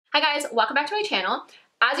Hi guys, welcome back to my channel.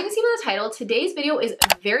 As you can see by the title, today's video is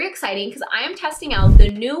very exciting because I am testing out the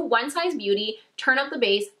new One Size Beauty Turn Up the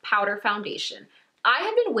Base Powder Foundation. I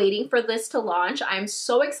have been waiting for this to launch. I'm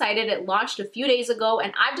so excited. It launched a few days ago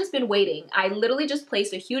and I've just been waiting. I literally just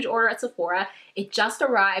placed a huge order at Sephora. It just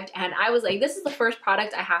arrived and I was like, this is the first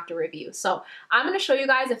product I have to review. So I'm going to show you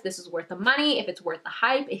guys if this is worth the money, if it's worth the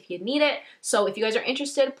hype, if you need it. So if you guys are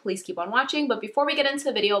interested, please keep on watching. But before we get into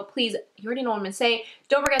the video, please, you already know what I'm going to say.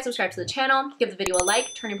 Don't forget to subscribe to the channel, give the video a like,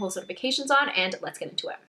 turn your post notifications on, and let's get into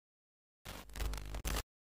it.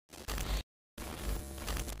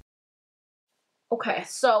 Okay,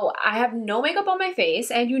 so I have no makeup on my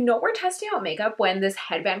face, and you know we're testing out makeup when this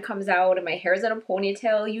headband comes out and my hair is in a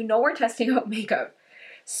ponytail. You know we're testing out makeup.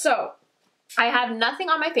 So I have nothing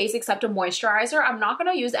on my face except a moisturizer. I'm not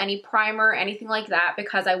going to use any primer, anything like that,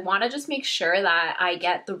 because I want to just make sure that I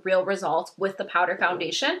get the real results with the powder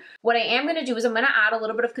foundation. What I am going to do is I'm going to add a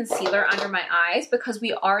little bit of concealer under my eyes because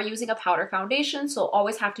we are using a powder foundation, so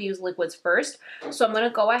always have to use liquids first. So I'm going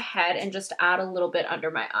to go ahead and just add a little bit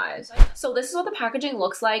under my eyes. So this is what the packaging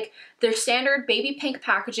looks like. Their standard baby pink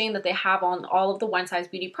packaging that they have on all of the One Size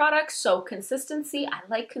Beauty products. So consistency, I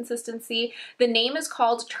like consistency. The name is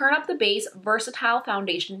called Turn Up the Base Versatile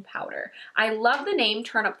Foundation Powder. I love the name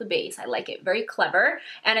Turn Up the Base. I like it, very clever,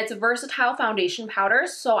 and it's a versatile foundation powder.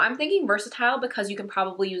 So I'm thinking versatile because you can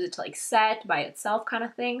probably use it to like set by itself kind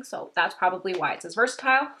of thing. So that's probably why it says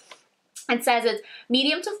versatile. It says it's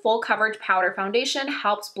medium to full coverage powder foundation,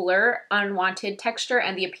 helps blur unwanted texture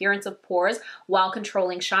and the appearance of pores while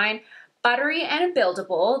controlling shine. Buttery and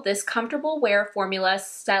buildable, this comfortable wear formula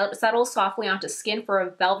settles softly onto skin for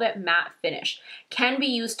a velvet matte finish. Can be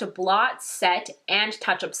used to blot, set, and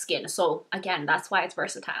touch up skin. So again, that's why it's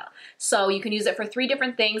versatile. So you can use it for 3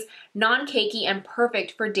 different things, non-cakey and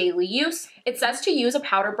perfect for daily use. It says to use a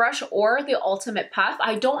powder brush or the Ultimate Puff.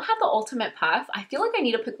 I don't have the Ultimate Puff. I feel like I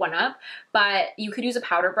need to pick one up, but you could use a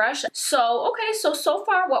powder brush. So, okay, so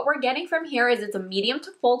far what we're getting from here is it's a medium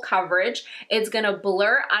to full coverage. It's gonna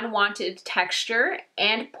blur unwanted texture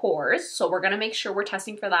and pores, so we're gonna make sure we're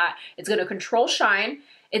testing for that. It's gonna control shine,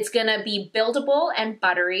 it's gonna be buildable and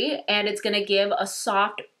buttery, and it's gonna give a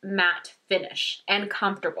soft matte finish and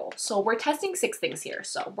comfortable. So we're testing 6 things here,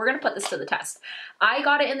 so we're gonna put this to the test. I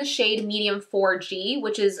got it in the shade medium 4G,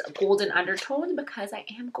 which is golden undertone because I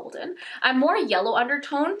am golden. I'm more yellow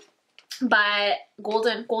undertone, but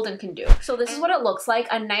golden can do. So this is what it looks like,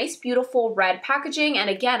 a nice beautiful red packaging,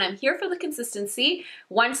 and again, I'm here for the consistency.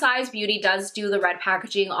 One Size Beauty does do the red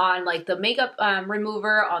packaging on like the makeup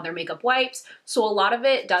remover, on their makeup wipes, so a lot of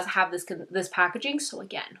it does have this packaging. So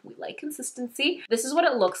again, we like consistency. This is what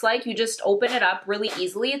it looks like. You just open it up really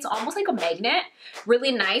easily. It's almost like a magnet.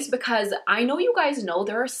 Really nice, because I know you guys know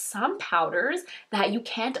there are some powders that you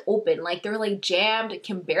can't open, like they're like jammed,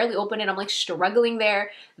 can barely open it. I'm like struggling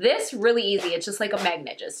there. This really easy. It's just like a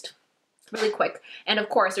magnet, just really quick. And of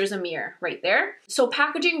course there's a mirror right there. So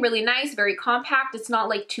packaging really nice, very compact. It's not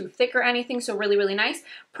like too thick or anything, so really nice.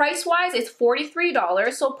 Price wise, it's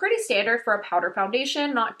 $43, so pretty standard for a powder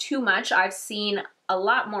foundation, not too much. I've seen a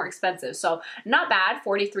lot more expensive, so not bad.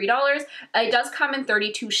 $43. It does come in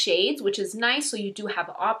 32 shades, which is nice, so you do have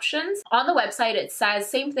options. On the website it says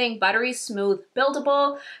same thing, buttery smooth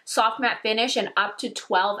buildable, soft matte finish, and up to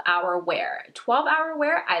 12-hour wear. 12-hour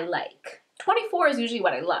wear I like. 24 is usually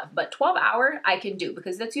what I love, but 12-hour I can do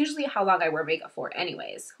because that's usually how long I wear makeup for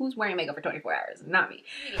anyways. Who's wearing makeup for 24 hours? Not me.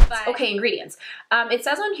 Okay, ingredients. It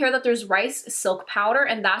says on here that there's rice silk powder,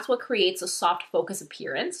 and that's what creates a soft focus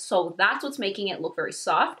appearance. So that's what's making it look very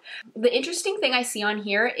soft. The interesting thing I see on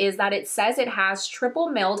here is that it says it has triple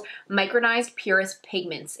milled micronized purist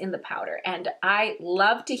pigments in the powder, and I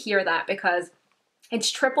love to hear that because it's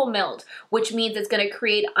triple milled, which means it's going to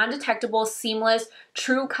create undetectable, seamless,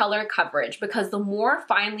 true color coverage, because the more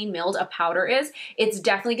finely milled a powder is, it's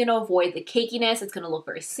definitely going to avoid the cakiness. It's going to look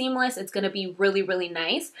very seamless. It's going to be really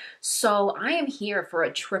nice. So I am here for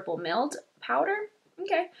a triple milled powder.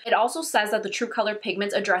 Okay. It also says that the True Color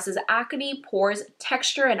Pigments addresses acne, pores,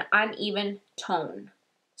 texture, and uneven tone.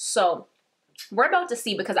 So we're about to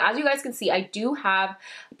see, because as you guys can see, I do have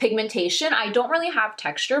pigmentation. I don't really have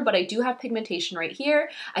texture, but I do have pigmentation right here.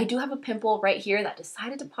 I do have a pimple right here that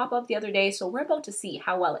decided to pop up the other day, so we're about to see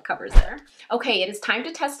how well it covers there. Okay, it is time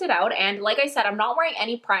to test it out, and like I said, I'm not wearing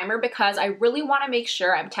any primer because I really want to make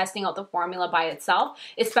sure I'm testing out the formula by itself,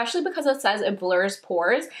 especially because it says it blurs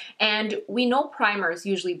pores, and we know primers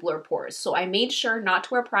usually blur pores, so I made sure not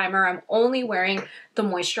to wear primer. I'm only wearing the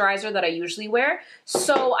moisturizer that I usually wear.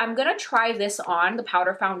 So I'm gonna try this this on, the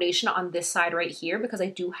powder foundation on this side right here, because I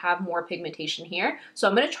do have more pigmentation here. So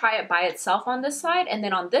I'm going to try it by itself on this side, and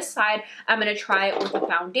then on this side, I'm going to try it with a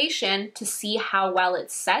foundation to see how well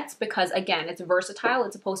it sets, because again, it's versatile.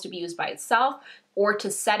 It's supposed to be used by itself, or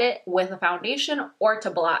to set it with a foundation, or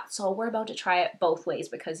to blot. So we're about to try it both ways,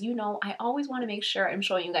 because you know I always want to make sure I'm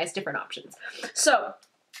showing you guys different options. So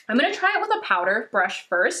I'm going to try it with a powder brush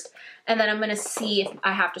first, and then I'm going to see if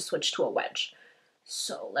I have to switch to a wedge.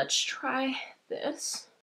 So let's try this.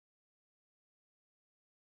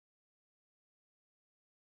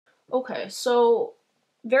 Okay, so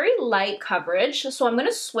very light coverage. So I'm going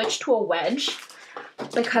to switch to a wedge,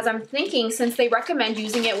 because I'm thinking, since they recommend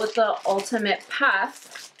using it with the ultimate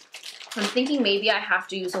puff, I'm thinking maybe I have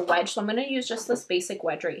to use a wedge. So I'm going to use just this basic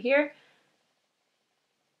wedge right here.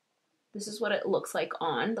 This is what it looks like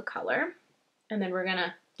on the color. And then we're going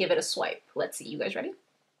to give it a swipe. Let's see. You guys ready?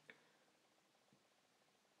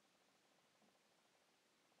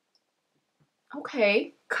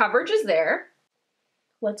 Okay, coverage is there.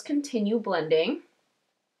 Let's continue blending.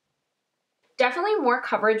 Definitely more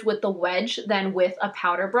coverage with the wedge than with a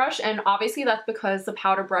powder brush, and obviously that's because the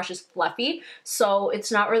powder brush is fluffy, so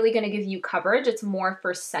it's not really going to give you coverage. It's more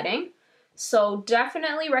for setting. So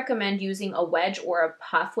definitely recommend using a wedge or a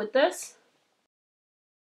puff with this.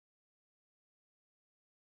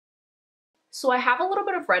 So I have a little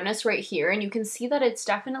bit of redness right here, and you can see that it's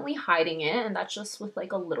definitely hiding it, and that's just with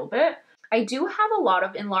like a little bit. I do have a lot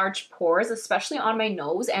of enlarged pores, especially on my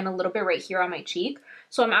nose and a little bit right here on my cheek.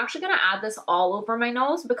 So I'm actually going to add this all over my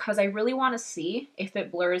nose, because I really want to see if it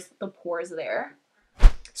blurs the pores there.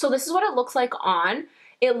 So this is what it looks like on.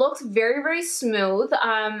 It looks very, very smooth.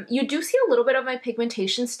 You do see a little bit of my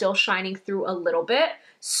pigmentation still shining through a little bit.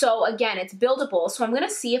 So again, it's buildable. So I'm going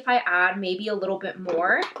to see if I add maybe a little bit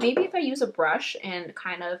more. Maybe if I use a brush and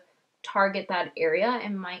kind of target that area,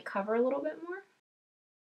 it might cover a little bit more.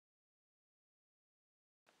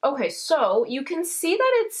 Okay, so you can see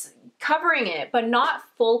that it's covering it, but not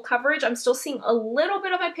full coverage. I'm still seeing a little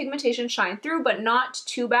bit of my pigmentation shine through, but not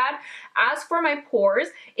too bad. As for my pores,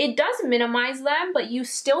 it does minimize them, but you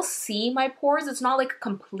still see my pores. It's not like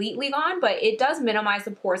completely gone, but it does minimize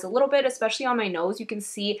the pores a little bit, especially on my nose. You can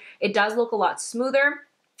see it does look a lot smoother.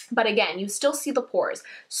 But again, you still see the pores.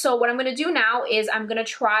 So what I'm going to do now is I'm going to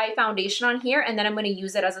try foundation on here, and then I'm going to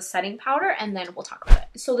use it as a setting powder, and then we'll talk about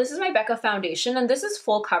it. So this is my Becca foundation, and this is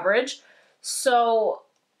full coverage. So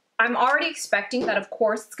I'm already expecting that, of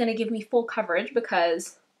course, it's going to give me full coverage,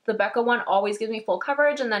 because the Becca one always gives me full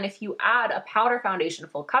coverage. And then if you add a powder foundation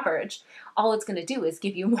full coverage, all it's going to do is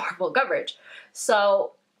give you more full coverage.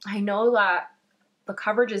 So I know that the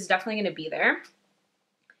coverage is definitely going to be there.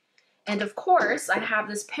 And of course, I have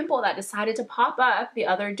this pimple that decided to pop up the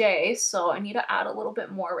other day, so I need to add a little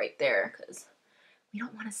bit more right there, because we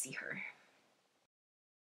don't want to see her.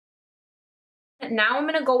 Now I'm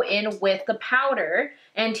going to go in with the powder,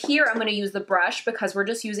 and here I'm going to use the brush because we're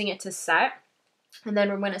just using it to set, and then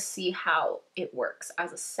we're going to see how it works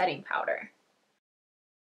as a setting powder.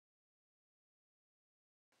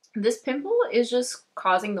 This pimple is just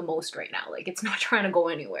causing the most right now. Like, it's not trying to go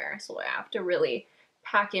anywhere, so I have to really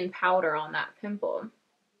pack in powder on that pimple.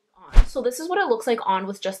 So this is what it looks like on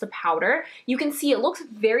with just the powder. You can see it looks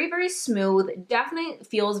very, very smooth. It definitely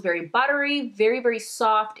feels very buttery, very, very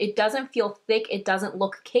soft. It doesn't feel thick. It doesn't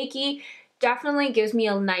look cakey. Definitely gives me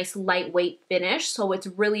a nice lightweight finish, so it's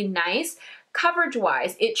really nice. Coverage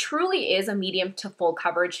wise, it truly is a medium to full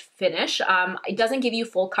coverage finish. It doesn't give you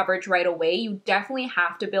full coverage right away. You definitely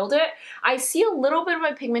have to build it. I see a little bit of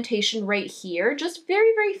my pigmentation right here, just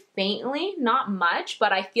very, very faintly, not much,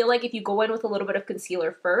 but I feel like if you go in with a little bit of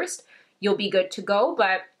concealer first, you'll be good to go.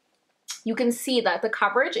 But you can see that the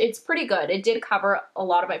coverage, it's pretty good. It did cover a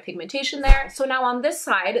lot of my pigmentation there. So now on this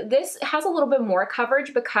side, this has a little bit more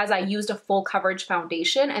coverage because I used a full coverage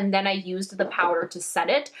foundation and then I used the powder to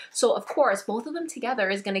set it. So of course, both of them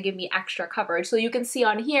together is gonna give me extra coverage. So you can see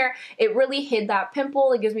on here, it really hid that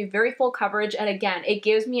pimple. It gives me very full coverage. And again, it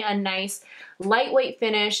gives me a nice lightweight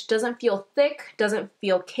finish. Doesn't feel thick, doesn't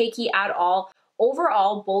feel cakey at all.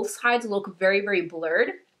 Overall, both sides look very, very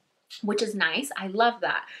blurred, which is nice. I love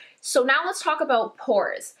that. So now let's talk about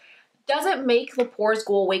pores. Does it make the pores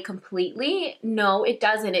go away completely? No, it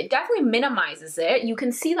doesn't. It definitely minimizes it. You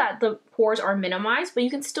can see that the pores are minimized, but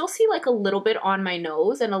you can still see like a little bit on my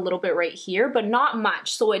nose and a little bit right here, but not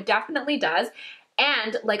much. So it definitely does.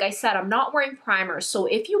 And like I said, I'm not wearing primer. So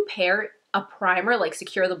if you pair a primer like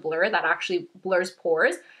Secure the Blur that actually blurs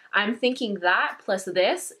pores, I'm thinking that plus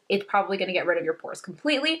this, it's probably gonna get rid of your pores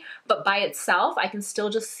completely, but by itself, I can still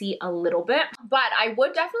just see a little bit. But I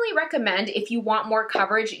would definitely recommend, if you want more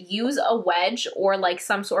coverage, use a wedge or like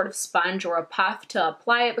some sort of sponge or a puff to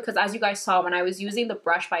apply it, because as you guys saw, when I was using the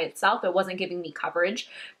brush by itself, it wasn't giving me coverage,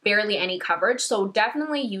 barely any coverage. So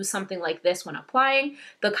definitely use something like this when applying.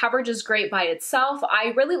 The coverage is great by itself.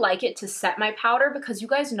 I really like it to set my powder because you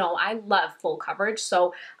guys know I love full coverage.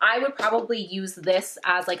 So I would probably use this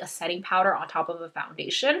as like a setting powder on top of a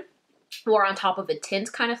foundation or on top of a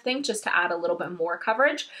tint kind of thing, just to add a little bit more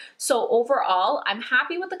coverage. So overall, I'm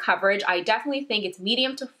happy with the coverage. I definitely think it's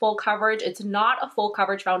medium to full coverage. It's not a full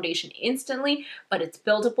coverage foundation instantly, but it's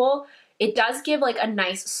buildable. It does give like a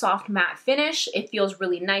nice soft matte finish. It feels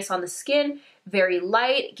really nice on the skin, very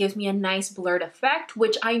light, gives me a nice blurred effect,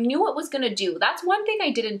 which I knew it was gonna do. That's one thing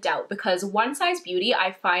I didn't doubt, because One Size Beauty,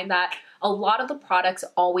 I find that a lot of the products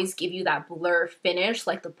always give you that blur finish,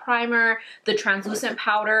 like the primer, the translucent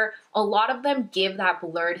powder. A lot of them give that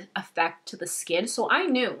blurred effect to the skin. So I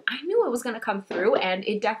knew it was gonna come through, and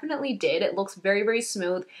it definitely did. It looks very, very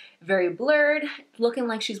smooth, very blurred, looking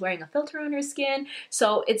like she's wearing a filter on her skin.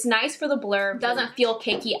 So it's nice for the blur, doesn't feel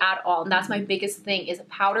cakey at all. And that's my biggest thing, is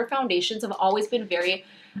powder foundations. I've always been very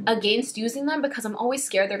against using them because I'm always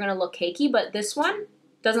scared they're gonna look cakey, but this one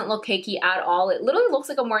doesn't look cakey at all. It literally looks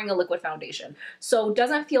like I'm wearing a liquid foundation. So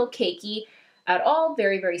doesn't feel cakey at all.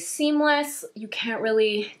 Very, very seamless. You can't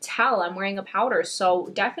really tell I'm wearing a powder.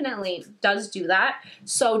 So definitely does do that.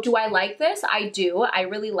 So do I like this? I do. I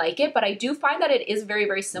really like it, but I do find that it is very,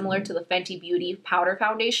 very similar to the Fenty Beauty powder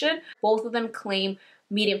foundation. Both of them claim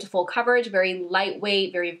medium to full coverage, very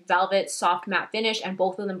lightweight, very velvet, soft matte finish, and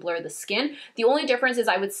both of them blur the skin. The only difference is,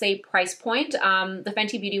 I would say, price point. The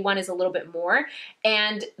Fenty Beauty one is a little bit more,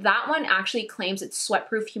 and that one actually claims it's sweat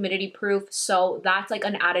proof, humidity proof, so that's like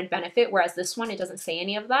an added benefit, whereas this one, it doesn't say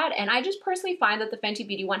any of that. And I just personally find that the Fenty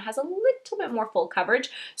Beauty one has a little bit more full coverage,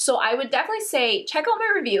 so I would definitely say check out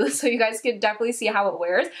my review so you guys can definitely see how it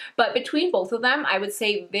wears. But between both of them, I would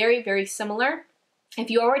say very, very similar. If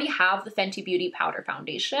you already have the Fenty Beauty powder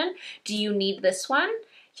foundation, do you need this one?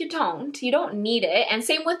 You don't. You don't need it. And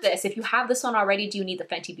same with this. If you have this one already, do you need the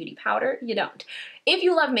Fenty Beauty powder? You don't. If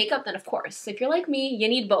you love makeup, then of course. If you're like me, you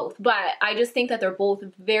need both. But I just think that they're both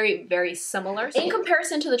very, very similar. In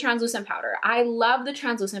comparison to the translucent powder, I love the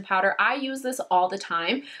translucent powder. I use this all the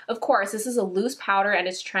time. Of course, this is a loose powder and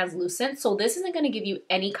it's translucent, so this isn't going to give you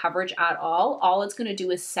any coverage at all. All it's going to do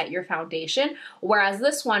is set your foundation. Whereas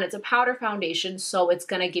this one, it's a powder foundation, so it's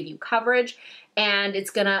going to give you coverage, and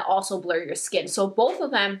it's gonna also blur your skin. So both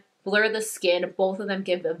of them blur the skin, both of them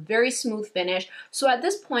give a very smooth finish. So at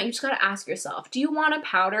this point, you just gotta ask yourself, do you want a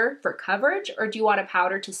powder for coverage, or do you want a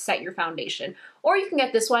powder to set your foundation? Or you can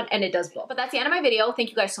get this one and it does both. But that's the end of my video. Thank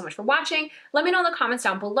you guys so much for watching. Let me know in the comments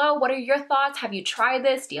down below, what are your thoughts? Have you tried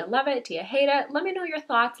this? Do you love it? Do you hate it? Let me know your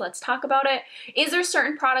thoughts. Let's talk about it. Is there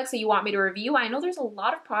certain products that you want me to review? I know there's a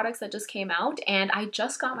lot of products that just came out, and I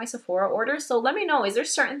just got my Sephora order. So let me know, is there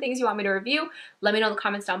certain things you want me to review? Let me know in the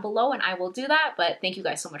comments down below and I will do that. But thank you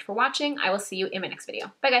guys so much for watching. I will see you in my next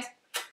video. Bye guys.